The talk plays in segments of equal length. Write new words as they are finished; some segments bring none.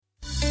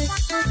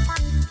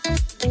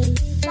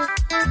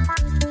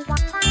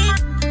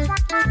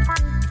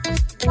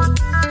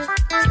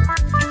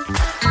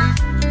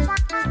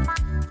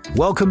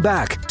Welcome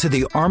back to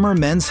the Armor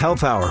Men's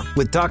Health Hour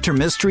with Dr.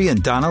 Mystery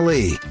and Donna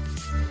Lee.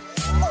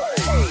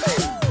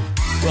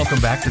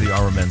 Welcome back to the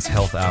Armor Men's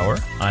Health Hour.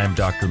 I am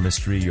Dr.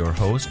 Mystery, your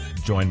host,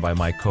 joined by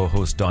my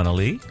co-host, Donna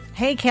Lee.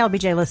 Hey,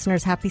 KLBJ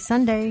listeners. Happy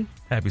Sunday.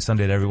 Happy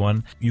Sunday to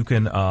everyone. You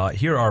can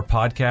hear our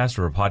podcast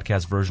or a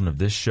podcast version of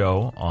this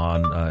show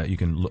on, you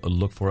can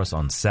look for us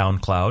on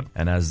SoundCloud.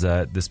 And as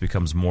this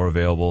becomes more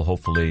available,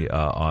 hopefully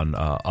on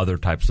other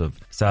types of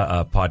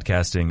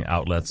podcasting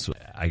outlets,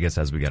 I guess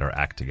as we get our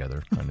act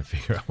together, trying to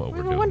figure out what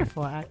we're doing. A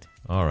wonderful act.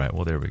 All right.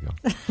 Well, there we go.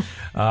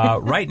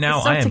 Right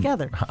now, I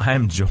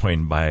am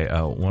joined by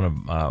one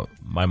of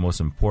my most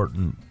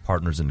important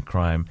partners in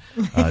crime,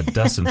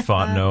 Dustin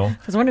Fontenot.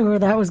 I was wondering where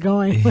that was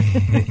going.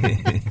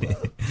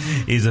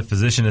 He's a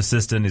physician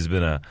assistant. He's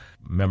been a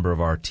member of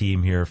our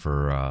team here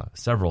for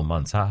several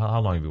months. How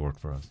long have you worked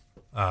for us?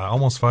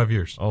 Almost 5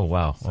 years. Oh,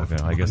 wow. Okay.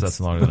 I guess that's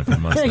longer than a few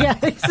months.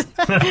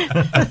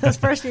 Yeah. Those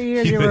first few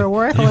years you were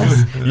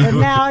worthless, but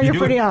now you're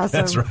pretty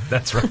awesome.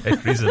 That's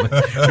right.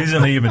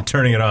 Recently you've been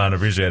turning it on.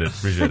 Appreciate it.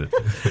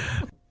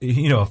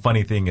 You know, a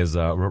funny thing is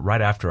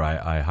right after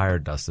I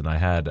hired Dustin, I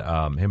had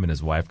him and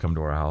his wife come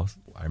to our house.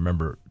 I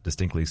remember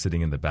distinctly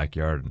sitting in the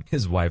backyard, and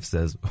his wife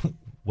says,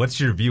 "What's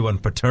your view on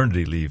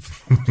paternity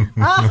leave?"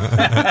 Wow.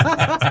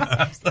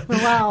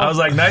 I was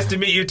like, "Nice to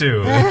meet you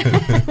too."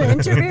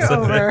 Interview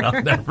over.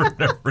 I'll never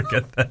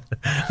forget that.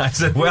 I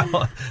said,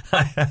 "Well,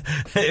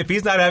 if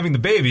he's not having the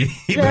baby,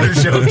 he better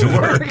show up to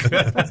work."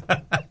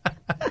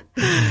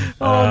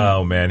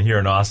 Oh man, here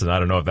in Austin, I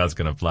don't know if that's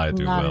going to fly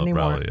too well.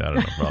 Anymore. Probably, I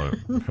don't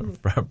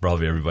know.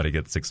 Probably everybody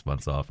gets 6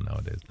 months off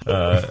nowadays.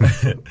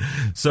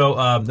 So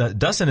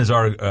Dustin is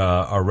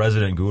our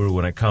resident guru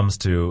when it comes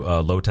to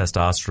low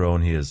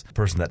testosterone. He is a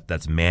person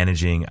that's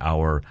managing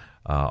our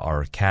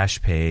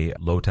cash pay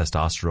low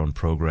testosterone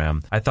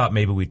program. I thought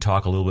maybe we'd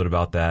talk a little bit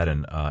about that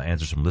and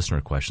answer some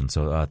listener questions.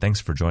 So thanks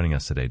for joining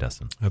us today,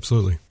 Dustin.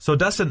 Absolutely. So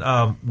Dustin,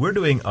 we're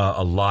doing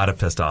a lot of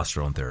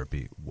testosterone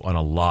therapy on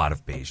a lot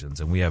of patients,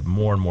 and we have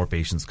more and more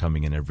patients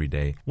coming in every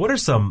day. What are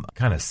some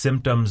kind of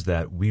symptoms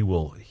that we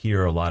will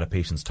hear a lot of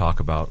patients talk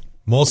about?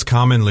 Most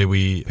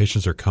commonly,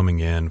 patients are coming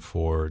in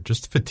for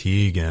just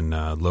fatigue and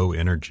low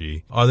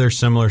energy. Other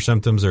similar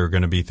symptoms are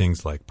going to be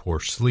things like poor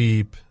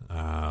sleep,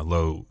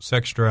 low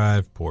sex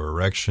drive, poor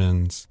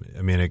erections.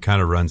 I mean, it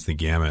kind of runs the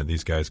gamut.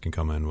 These guys can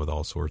come in with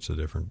all sorts of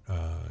different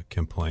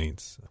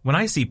complaints. When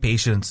I see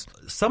patients,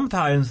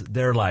 sometimes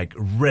they're like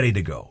ready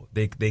to go.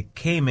 They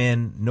came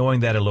in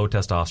knowing that a low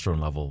testosterone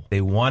level.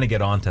 They want to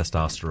get on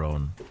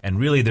testosterone, and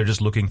really they're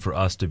just looking for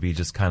us to be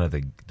just kind of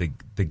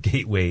the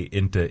gateway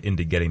into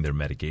getting their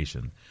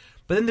medication.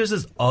 But then there's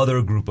this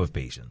other group of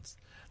patients,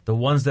 the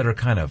ones that are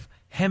kind of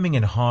hemming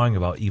and hawing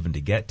about even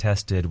to get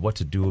tested, what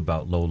to do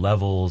about low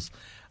levels.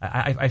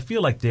 I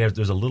feel like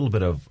there's a little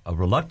bit of a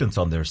reluctance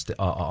on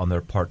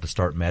their part to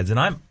start meds, and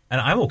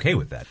I'm okay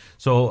with that.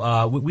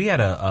 So we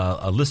had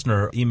a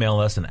listener email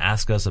us and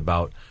ask us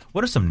about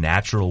what are some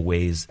natural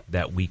ways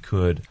that we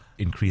could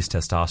increase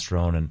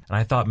testosterone, and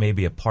I thought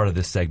maybe a part of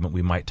this segment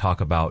we might talk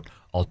about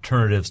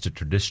alternatives to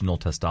traditional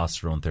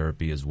testosterone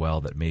therapy as well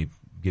that may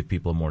give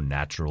people a more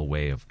natural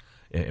way of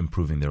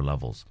improving their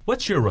levels.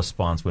 What's your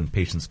response when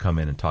patients come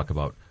in and talk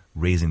about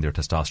raising their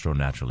testosterone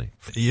naturally?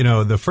 You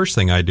know, the first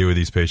thing I do with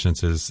these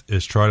patients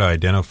is try to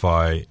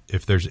identify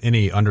if there's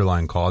any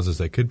underlying causes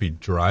that could be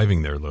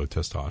driving their low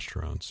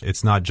testosterone.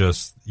 It's not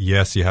just,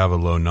 yes, you have a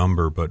low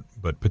number, but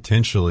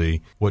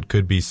potentially what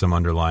could be some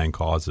underlying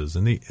causes.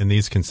 And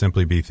these can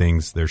simply be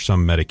things, there's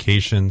some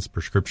medications,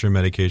 prescription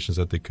medications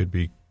that they could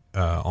be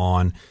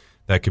on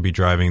that could be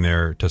driving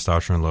their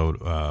testosterone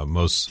load,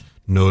 most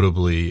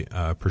notably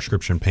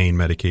prescription pain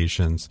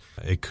medications.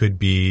 It could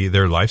be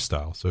their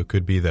lifestyle. So it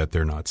could be that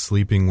they're not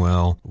sleeping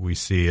well. We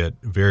see it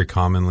very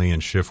commonly in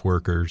shift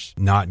workers,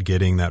 not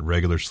getting that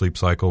regular sleep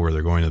cycle where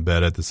they're going to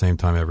bed at the same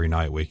time every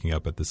night, waking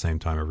up at the same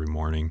time every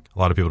morning. A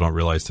lot of people don't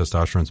realize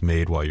testosterone's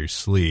made while you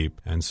sleep.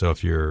 And so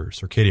if your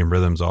circadian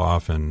rhythm's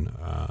off and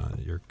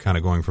you're kind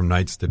of going from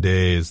nights to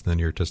days, then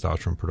your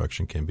testosterone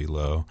production can be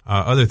low.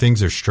 Other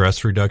things are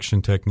stress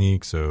reduction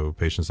techniques. So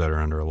patients that are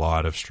under a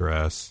lot of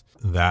stress,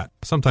 that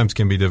sometimes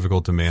can be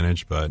difficult to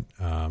manage, but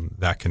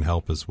that can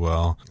help as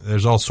well.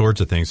 There's all sorts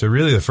of things. So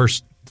really the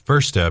first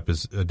step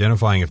is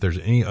identifying if there's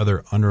any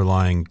other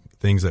underlying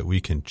things that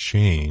we can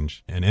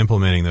change and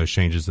implementing those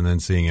changes and then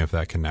seeing if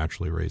that can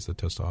naturally raise the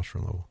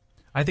testosterone level.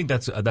 I think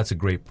that's a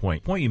great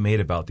point. The point you made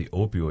about the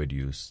opioid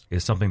use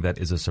is something that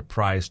is a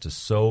surprise to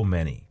so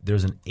many.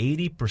 There's an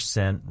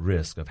 80%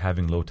 risk of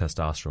having low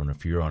testosterone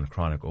if you're on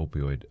chronic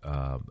opioid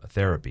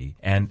therapy.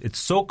 And it's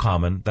so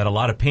common that a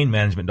lot of pain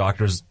management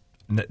doctors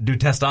do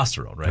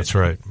testosterone, right? That's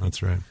right.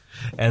 That's right.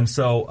 And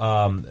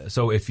so,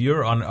 so if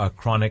you're on a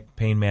chronic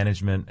pain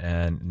management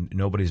and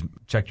nobody's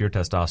checked your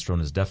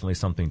testosterone, is definitely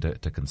something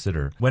to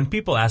consider. When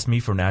people ask me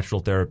for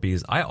natural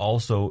therapies, I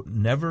also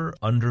never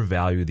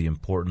undervalue the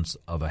importance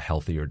of a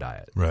healthier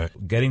diet. Right.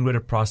 Getting rid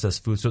of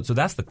processed foods. So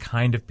that's the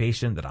kind of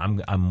patient that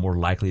I'm more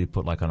likely to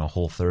put like on a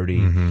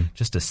Whole30,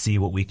 just to see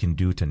what we can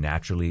do to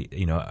naturally,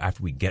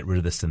 after we get rid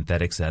of the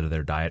synthetics out of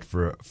their diet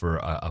for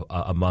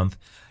a month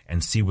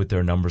and see what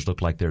their numbers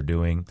look like they're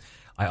doing.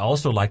 I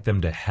also like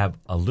them to have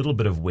a little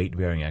bit of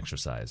weight-bearing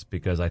exercise,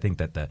 because I think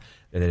that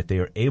if they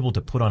are able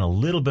to put on a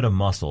little bit of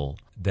muscle,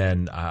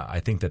 then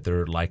I think that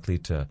they're likely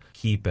to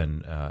keep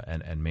and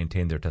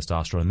maintain their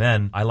testosterone.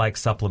 Then I like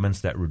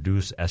supplements that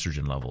reduce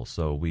estrogen levels.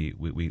 So we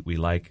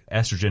like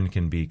estrogen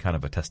can be kind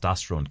of a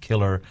testosterone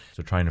killer.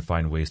 So trying to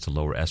find ways to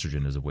lower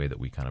estrogen is a way that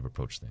we kind of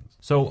approach things.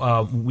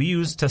 So we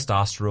use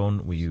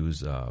testosterone. We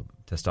use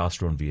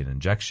testosterone via an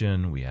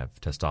injection. We have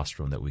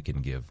testosterone that we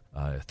can give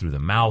through the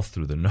mouth,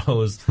 through the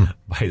nose,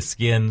 by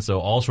skin, so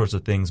all sorts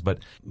of things. But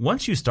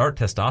once you start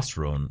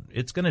testosterone,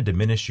 it's going to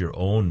diminish your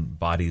own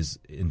body's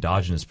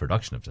endogenous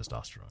production of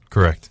testosterone.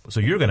 Correct. So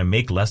you're going to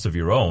make less of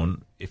your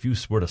own. If you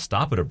were to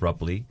stop it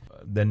abruptly,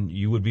 then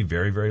you would be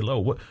very, very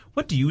low.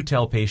 What do you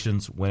tell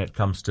patients when it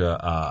comes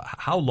to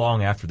how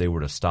long after they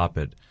were to stop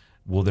it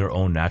will their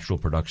own natural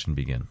production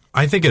begin?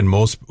 I think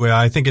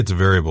it's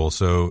variable.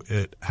 So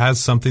it has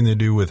something to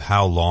do with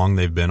how long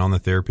they've been on the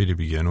therapy to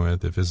begin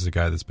with. If this is a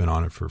guy that's been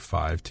on it for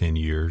 5-10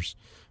 years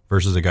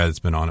versus a guy that's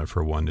been on it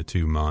for 1 to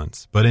 2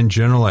 months. But in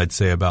general, I'd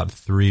say about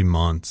 3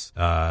 months.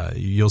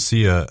 You'll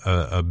see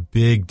a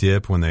big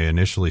dip when they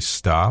initially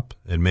stop.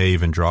 It may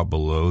even drop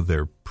below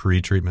their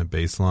pre-treatment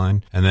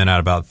baseline. And then at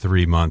about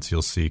 3 months,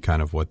 you'll see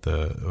kind of what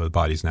the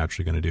body's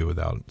naturally going to do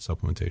without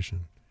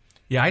supplementation.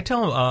 Yeah, I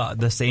tell them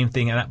the same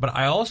thing, but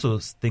I also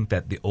think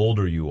that the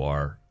older you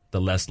are,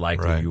 the less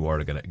likely you are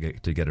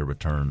to get a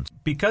return.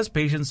 Because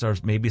patients are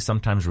maybe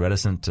sometimes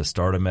reticent to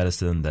start a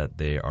medicine that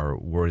they are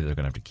worried they're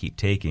going to have to keep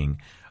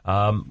taking,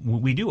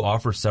 we do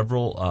offer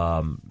several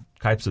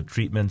types of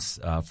treatments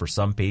for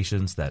some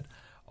patients that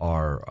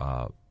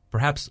are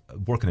perhaps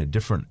working a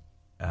different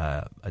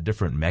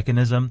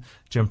mechanism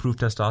to improve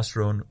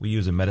testosterone. We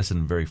use a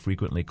medicine very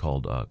frequently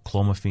called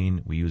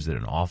clomiphene. We use it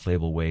in an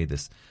off-label way.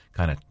 This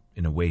kind of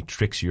in a way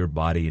tricks your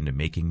body into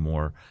making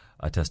more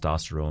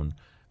testosterone.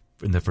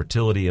 In the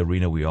fertility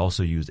arena, we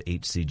also use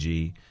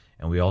HCG,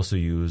 and we also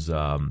use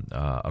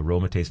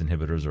aromatase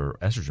inhibitors or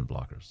estrogen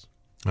blockers.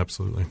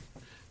 Absolutely.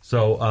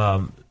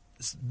 So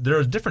there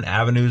are different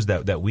avenues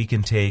that we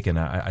can take, and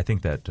I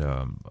think that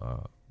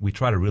we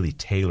try to really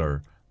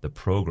tailor the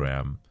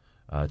program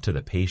to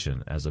the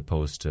patient as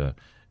opposed to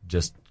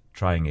just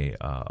trying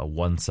a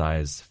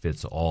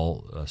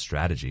one-size-fits-all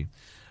strategy.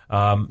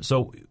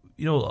 So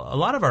a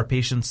lot of our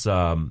patients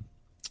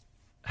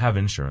have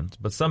insurance,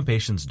 but some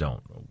patients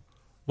don't.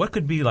 What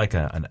could be like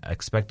an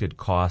expected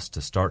cost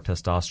to start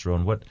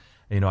testosterone?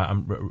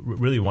 I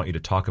really want you to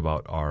talk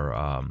about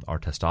our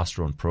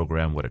testosterone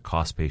program, what it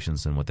costs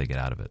patients, and what they get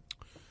out of it.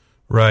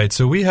 Right.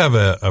 So we have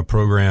a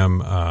program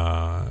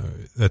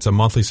that's a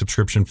monthly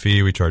subscription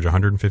fee. We charge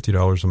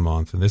 $150 a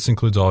month, and this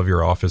includes all of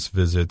your office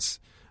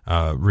visits,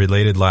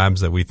 related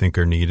labs that we think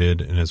are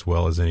needed, and as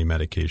well as any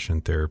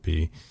medication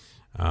therapy.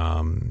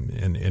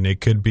 And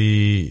it could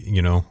be,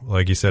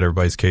 like you said,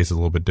 everybody's case is a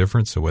little bit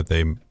different. So what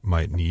they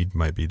might need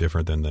might be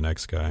different than the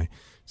next guy.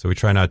 So we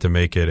try not to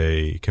make it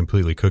a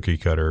completely cookie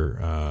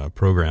cutter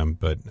program,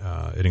 but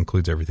it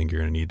includes everything you're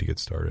going to need to get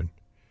started.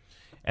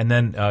 And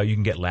then you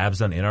can get labs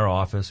done in our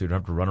office. So you don't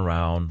have to run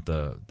around.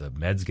 The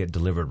meds get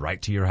delivered right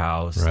to your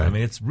house. Right. I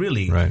mean, it's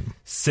really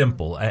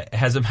simple.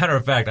 As a matter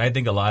of fact, I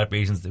think a lot of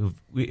patients,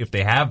 if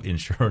they have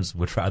insurance,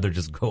 would rather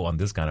just go on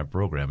this kind of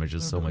program. It's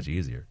just so much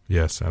easier.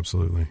 Yes,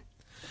 absolutely.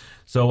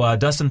 So,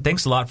 Dustin,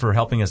 thanks a lot for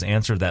helping us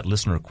answer that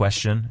listener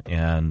question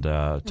and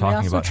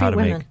talking about how to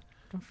make.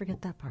 Don't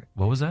forget that part.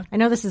 What was that? I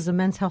know this is a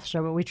men's health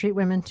show, but we treat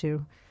women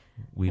too.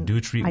 We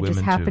do treat women too. I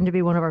just happen to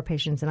be one of our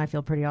patients, and I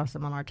feel pretty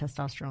awesome on our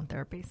testosterone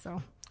therapy.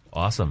 So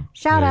awesome!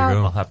 Shout out!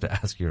 I'll have to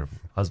ask your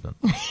husband.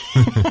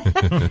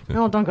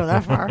 No, don't go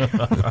that far.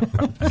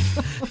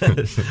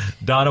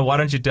 Donna, why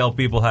don't you tell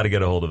people how to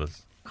get a hold of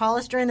us? Call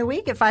us during the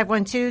week at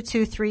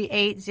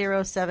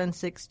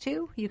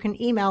 512-238-0762. You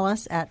can email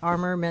us at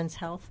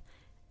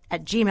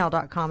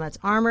armormenshealth@gmail.com. That's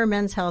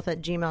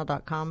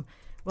armormenshealth@gmail.com.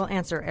 We'll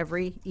answer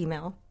every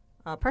email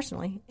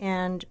personally.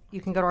 And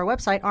you can go to our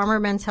website,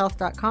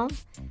 armormenshealth.com.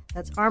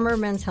 That's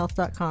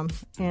armormenshealth.com.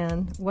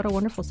 And what a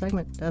wonderful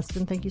segment,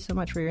 Dustin. Thank you so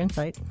much for your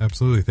insight.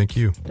 Absolutely. Thank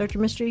you. Dr.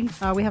 Mystery,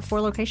 we have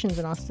 4 locations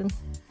in Austin.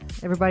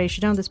 Everybody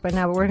should know this by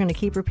now, but we're going to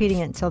keep repeating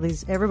it until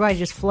everybody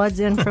just floods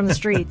in from the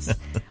streets.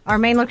 Our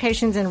main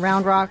location's in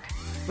Round Rock,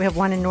 We have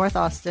one in North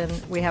Austin.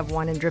 We have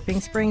one in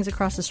Dripping Springs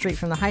across the street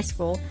from the high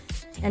school.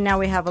 And now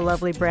we have a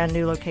lovely brand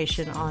new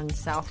location on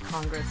South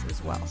Congress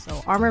as well. So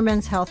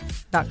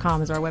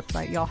armormenshealth.com is our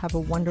website. Y'all have a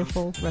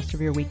wonderful rest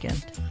of your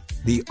weekend.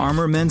 The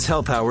Armor Men's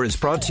Health Hour is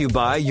brought to you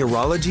by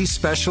Urology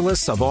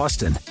Specialists of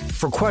Austin.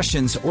 For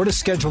questions or to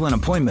schedule an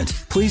appointment,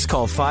 please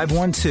call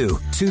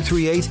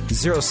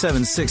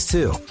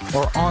 512-238-0762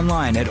 or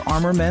online at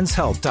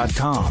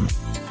armormenshealth.com.